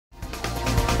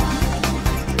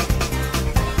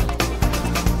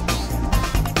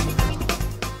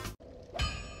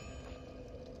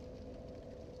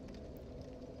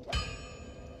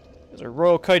There's a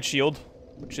royal kite shield,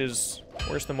 which is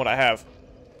worse than what I have.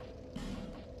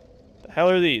 The hell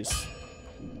are these?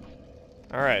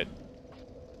 Alright.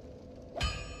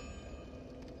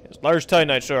 There's large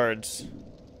titanite shards.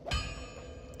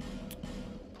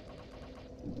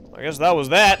 I guess that was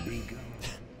that.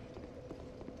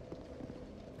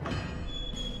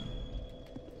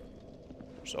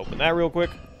 Just open that real quick.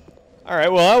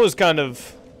 Alright, well that was kind of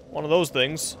one of those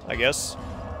things, I guess.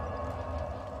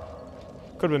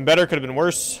 Could have been better, could have been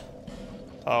worse.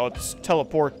 Let's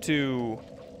teleport to...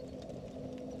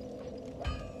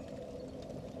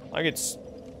 I think it's...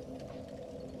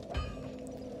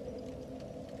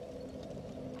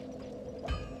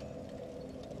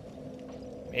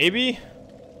 Maybe?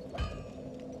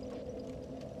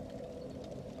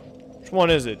 Which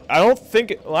one is it? I don't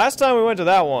think... Last time we went to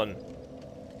that one.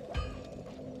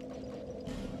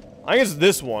 I think it's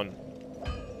this one.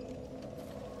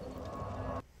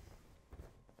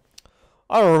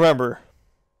 I don't remember.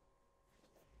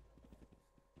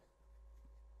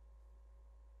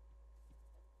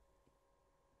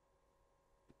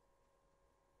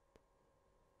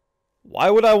 Why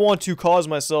would I want to cause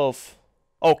myself...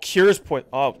 Oh, cures point.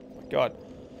 Oh, my God.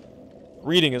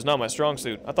 Reading is not my strong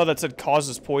suit. I thought that said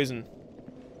causes poison.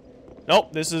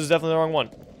 Nope, this is definitely the wrong one.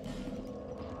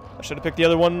 I should have picked the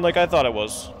other one like I thought it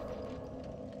was.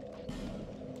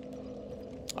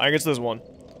 I think it's this one.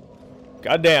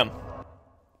 God damn.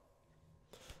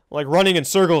 Like running in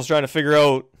circles trying to figure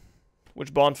out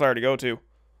which bonfire to go to.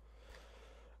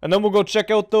 And then we'll go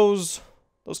check out those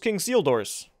King Seal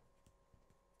doors.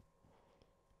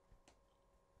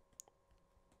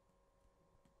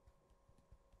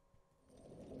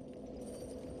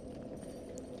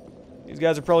 These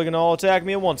guys are probably gonna all attack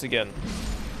me at once again.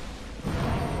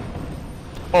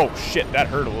 Oh shit, that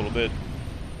hurt a little bit.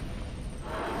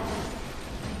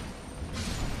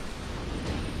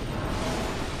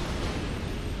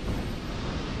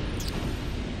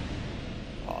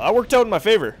 That worked out in my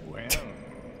favor. Well,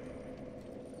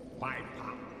 why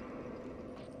pop?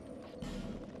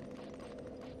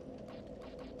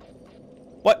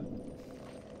 What?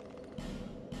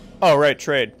 Oh, right,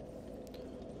 trade.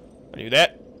 I knew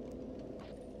that.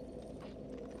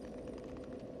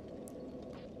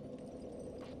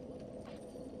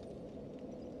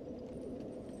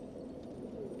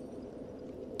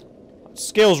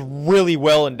 Scales really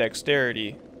well in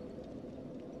dexterity.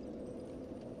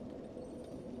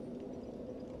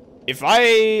 If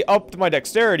I upped my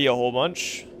dexterity a whole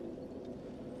bunch...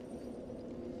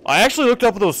 I actually looked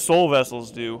up what those soul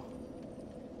vessels do.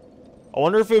 I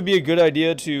wonder if it would be a good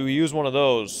idea to use one of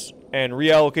those and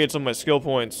reallocate some of my skill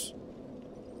points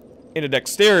into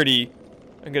dexterity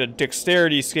and get a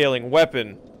dexterity scaling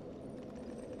weapon.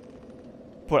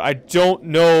 But I don't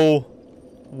know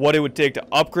what it would take to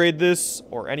upgrade this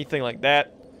or anything like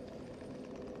that.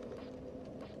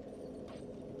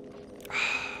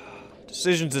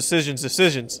 Decisions, decisions,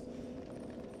 decisions.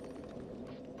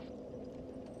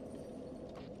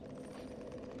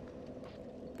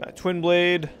 Got a twin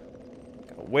blade.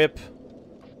 Got a whip.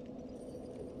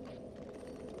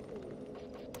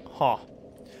 Huh.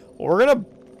 Well, we're gonna...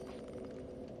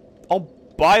 I'll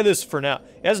buy this for now.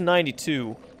 It has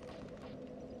 92.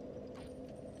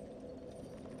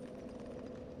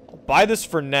 I'll buy this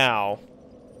for now.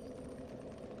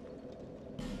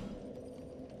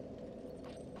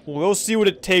 We'll go see what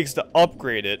it takes to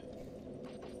upgrade it.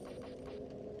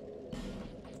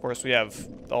 Of course, we have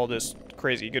all this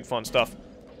crazy, good, fun stuff.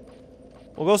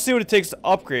 We'll go see what it takes to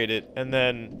upgrade it, and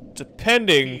then,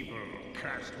 depending...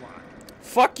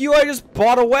 Fuck you, I just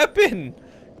bought a weapon!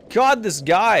 God, this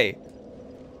guy!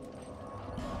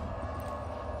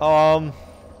 I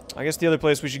guess the other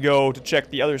place we should go to check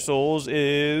the other souls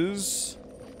is...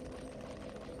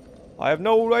 I have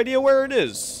no idea where it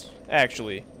is,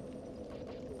 actually.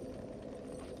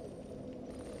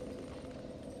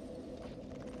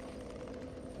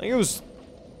 I think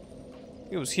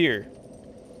it was here.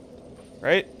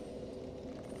 Right?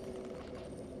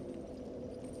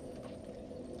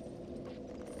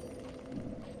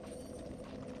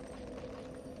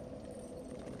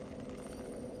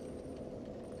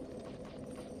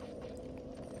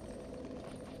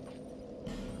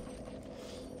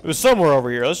 It was somewhere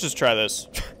over here. Let's just try this.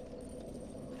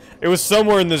 It was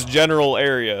somewhere in this general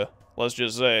area, let's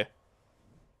just say.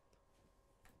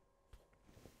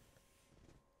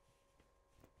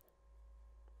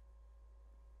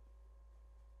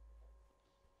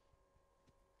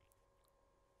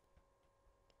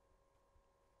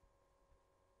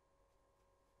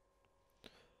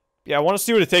 Yeah, I want to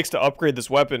see what it takes to upgrade this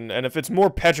weapon, and if it's more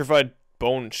petrified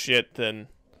bone shit, then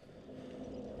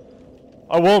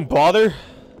I won't bother.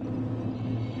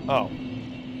 Oh.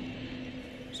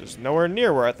 This is nowhere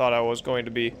near where I thought I was going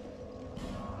to be.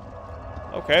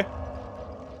 Okay.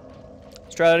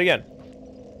 Let's try that again.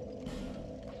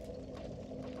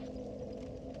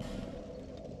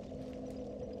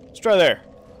 Let's try there.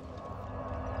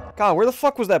 God, where the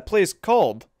fuck was that place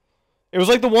called? It was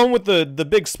like the one with the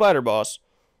big spider boss.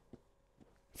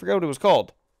 I forgot what it was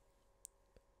called.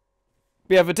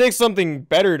 But yeah, if it takes something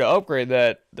better to upgrade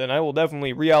that, then I will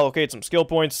definitely reallocate some skill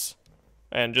points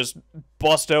and just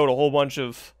bust out a whole bunch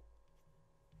of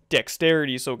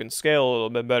dexterity so it can scale a little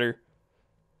bit better.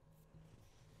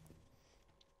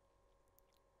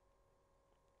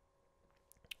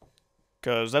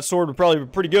 Because that sword would probably be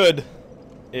pretty good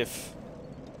if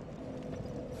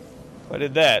I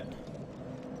did that.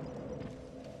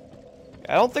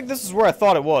 I don't think this is where I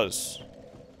thought it was,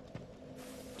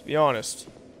 to be honest.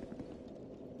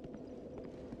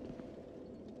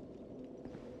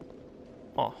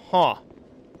 Uh-huh.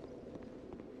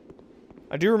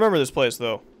 I do remember this place,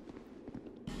 though.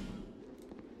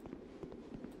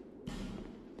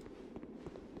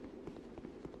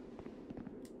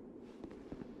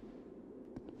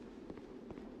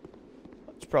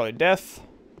 It's probably death.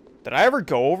 Did I ever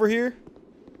go over here?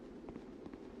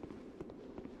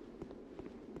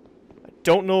 I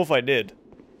don't know if I did.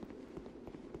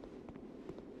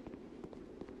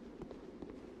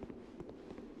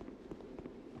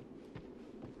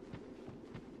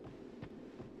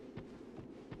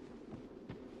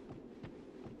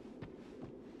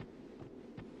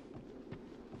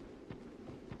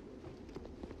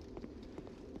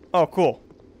 Oh, cool.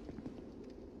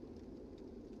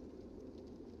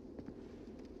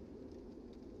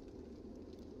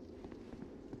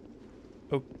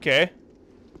 Okay.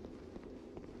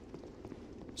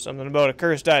 Something about a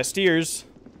cursed eye steers.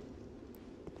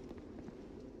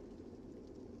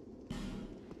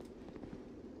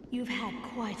 You've had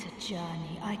quite a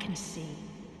journey, I can see.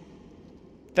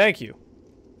 Thank you.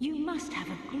 You must have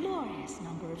a glorious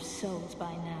number of souls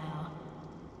by now.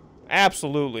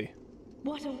 Absolutely.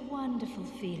 What a wonderful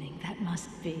feeling that must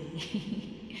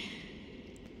be.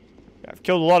 I've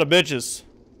killed a lot of bitches.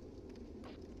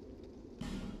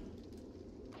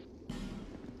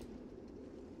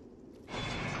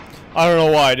 I don't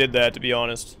know why I did that, to be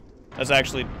honest. That's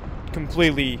actually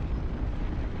complete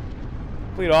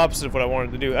opposite of what I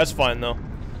wanted to do. That's fine, though.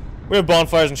 We have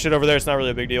bonfires and shit over there. It's not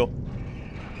really a big deal.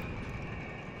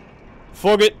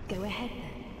 Fug it. Go ahead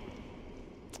then.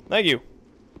 Thank you.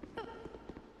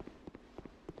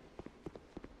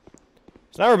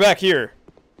 So now we're back here,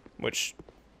 which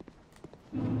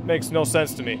makes no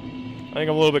sense to me. I think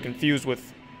I'm a little bit confused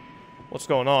with what's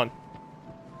going on.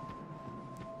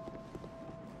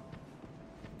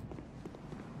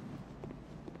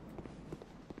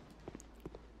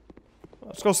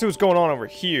 Let's go see what's going on over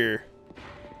here.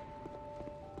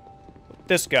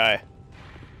 This guy.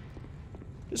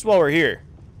 Just while we're here.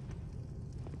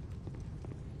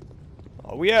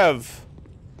 Oh, we have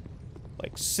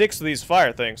like 6 of these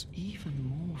fire things. Even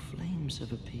more flames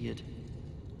have appeared.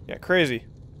 Yeah, crazy.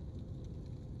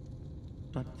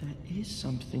 But there is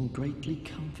something greatly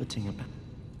comforting about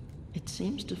it. It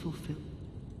seems to fulfill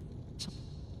some...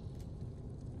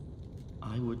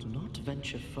 I would not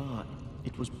venture far.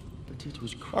 It was... but it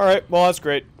was... Alright, well that's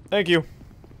great. Thank you.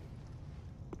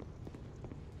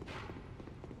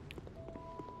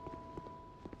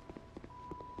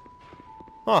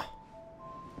 Huh.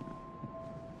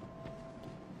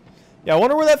 Yeah, I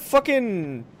wonder where that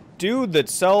fucking dude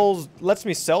that lets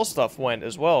me sell stuff went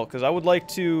as well, because I would like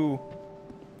to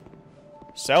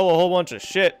sell a whole bunch of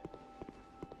shit.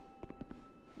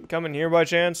 You come in here by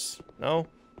chance? No?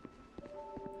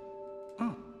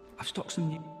 Oh, I've stocked some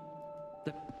new...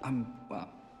 well...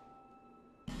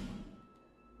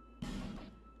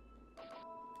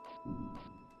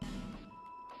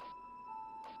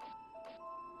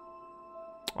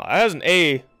 Oh, that has an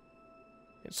A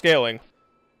in scaling.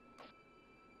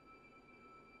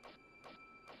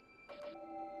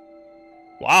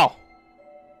 Wow.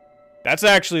 That's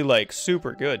actually, like,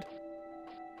 super good.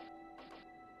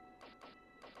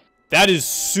 That is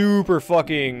super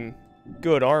fucking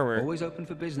good armor. Always open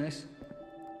for business.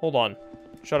 Hold on.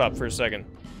 Shut up for a second.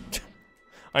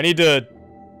 I need to...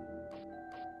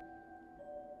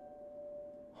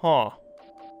 Huh. I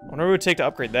wonder what it would take to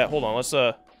upgrade that. Hold on, let's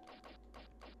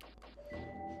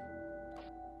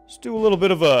do a little bit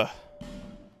of a...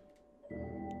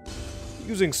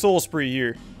 using Soul Spree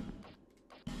here.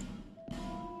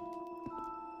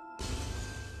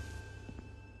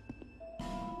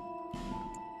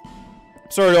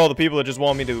 Sorry to all the people that just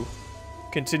want me to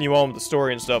continue on with the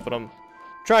story and stuff, but I'm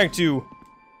trying to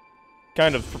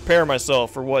kind of prepare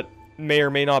myself for what may or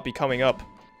may not be coming up.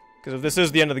 Because if this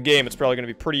is the end of the game, it's probably going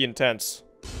to be pretty intense.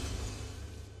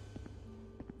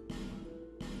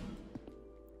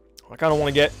 I kind of want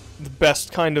to get the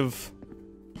best kind of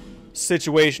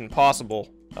situation possible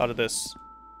out of this.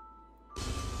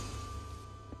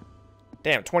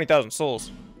 Damn, 20,000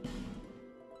 souls.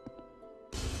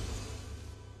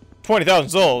 20,000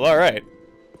 souls, alright.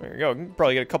 There you go, you can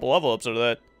probably get a couple level ups out of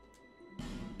that.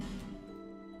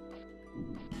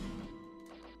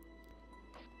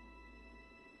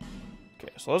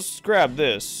 Okay, so let's grab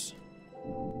this.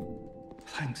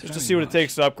 Thanks Just to see what it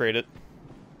takes to upgrade it.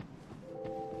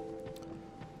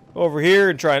 Go over here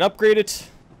and try and upgrade it.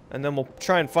 And then we'll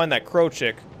try and find that crow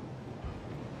chick.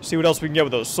 See what else we can get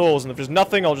with those souls. And if there's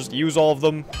nothing, I'll just use all of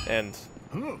them and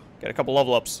get a couple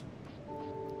level ups.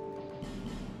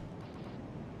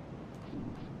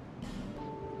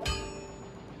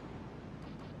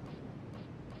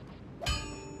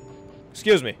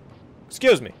 Excuse me.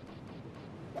 Excuse me.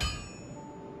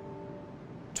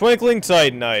 Twinkling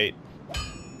Titanite.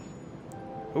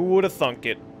 Who would have thunk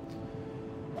it?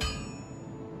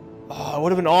 Oh, it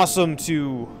would have been awesome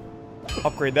to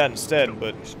upgrade that instead,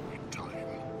 but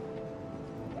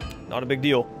not a big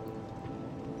deal,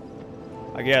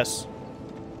 I guess.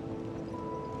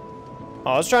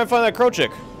 Oh, let's try and find that crow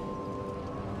chick.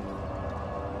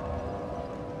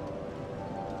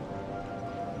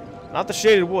 Not the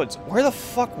Shaded Woods. Where the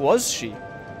fuck was she?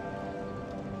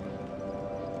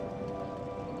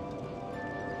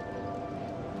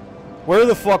 Where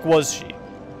the fuck was she?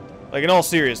 Like, in all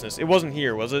seriousness, it wasn't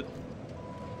here, was it?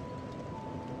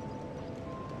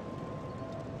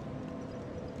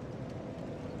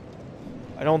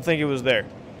 I don't think it was there. It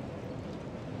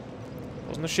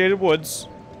wasn't the Shaded Woods.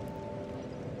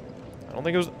 I don't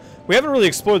think it was... We haven't really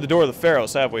explored the Door of the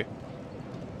Pharaohs, have we?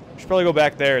 We should probably go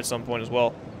back there at some point as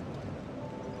well.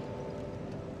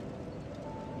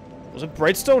 Was it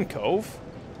Brightstone Cove?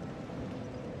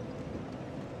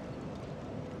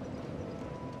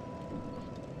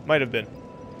 Might have been.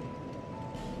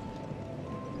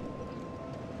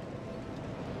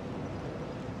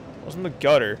 Wasn't the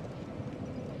gutter.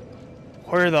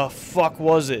 Where the fuck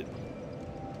was it?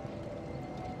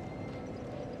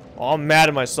 Oh, I'm mad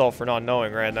at myself for not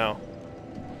knowing right now.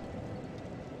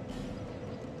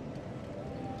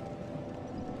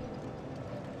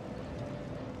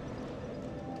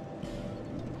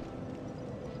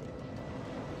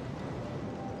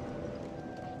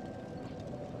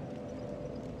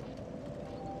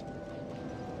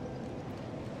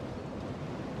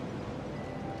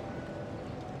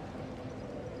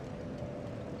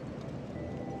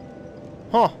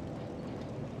 Huh.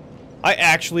 I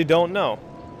actually don't know.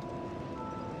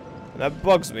 And that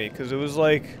bugs me, because it was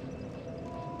like...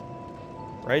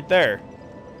 right there.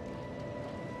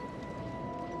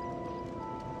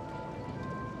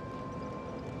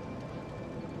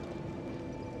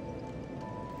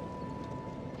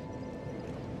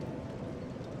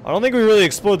 I don't think we really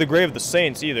explored the Grave of the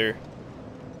Saints either.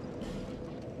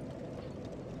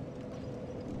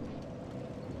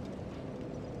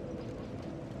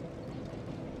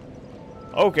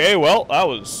 Okay, well, that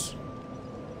was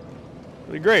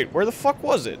really great. Where the fuck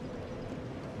was it?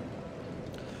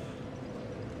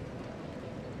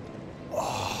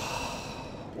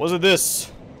 Was it this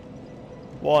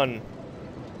one?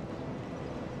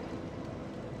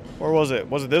 Where was it?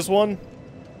 Was it this one?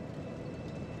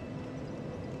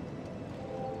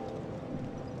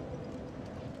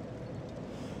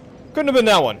 Couldn't have been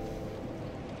that one.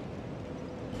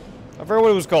 I forgot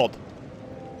what it was called.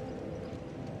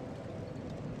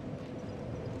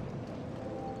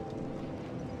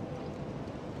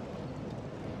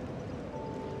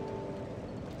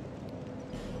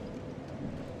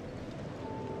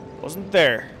 Wasn't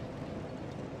there.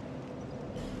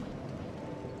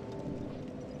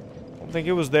 I don't think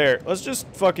it was there. Let's just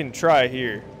fucking try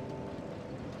here.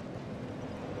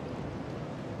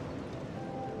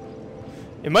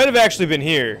 It might have actually been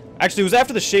here. Actually, it was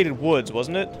after the Shaded Woods,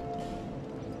 wasn't it?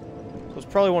 So it was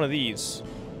probably one of these.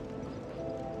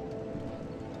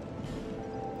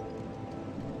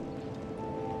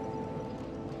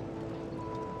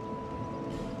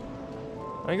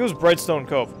 I think it was Brightstone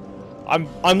Cove.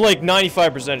 I'm like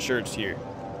 95% sure it's here.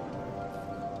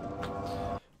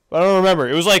 But I don't remember.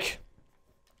 It was like...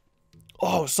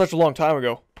 oh, it was such a long time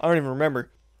ago. I don't even remember.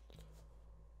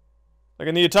 Like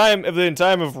in the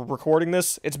time of recording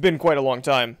this, it's been quite a long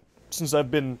time since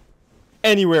I've been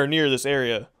anywhere near this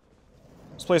area.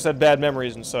 This place had bad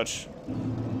memories and such.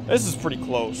 This is pretty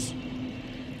close.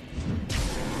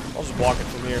 I'll just walk it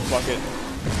from here, fuck it.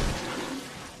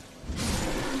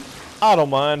 I don't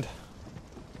mind.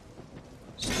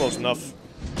 It's close enough.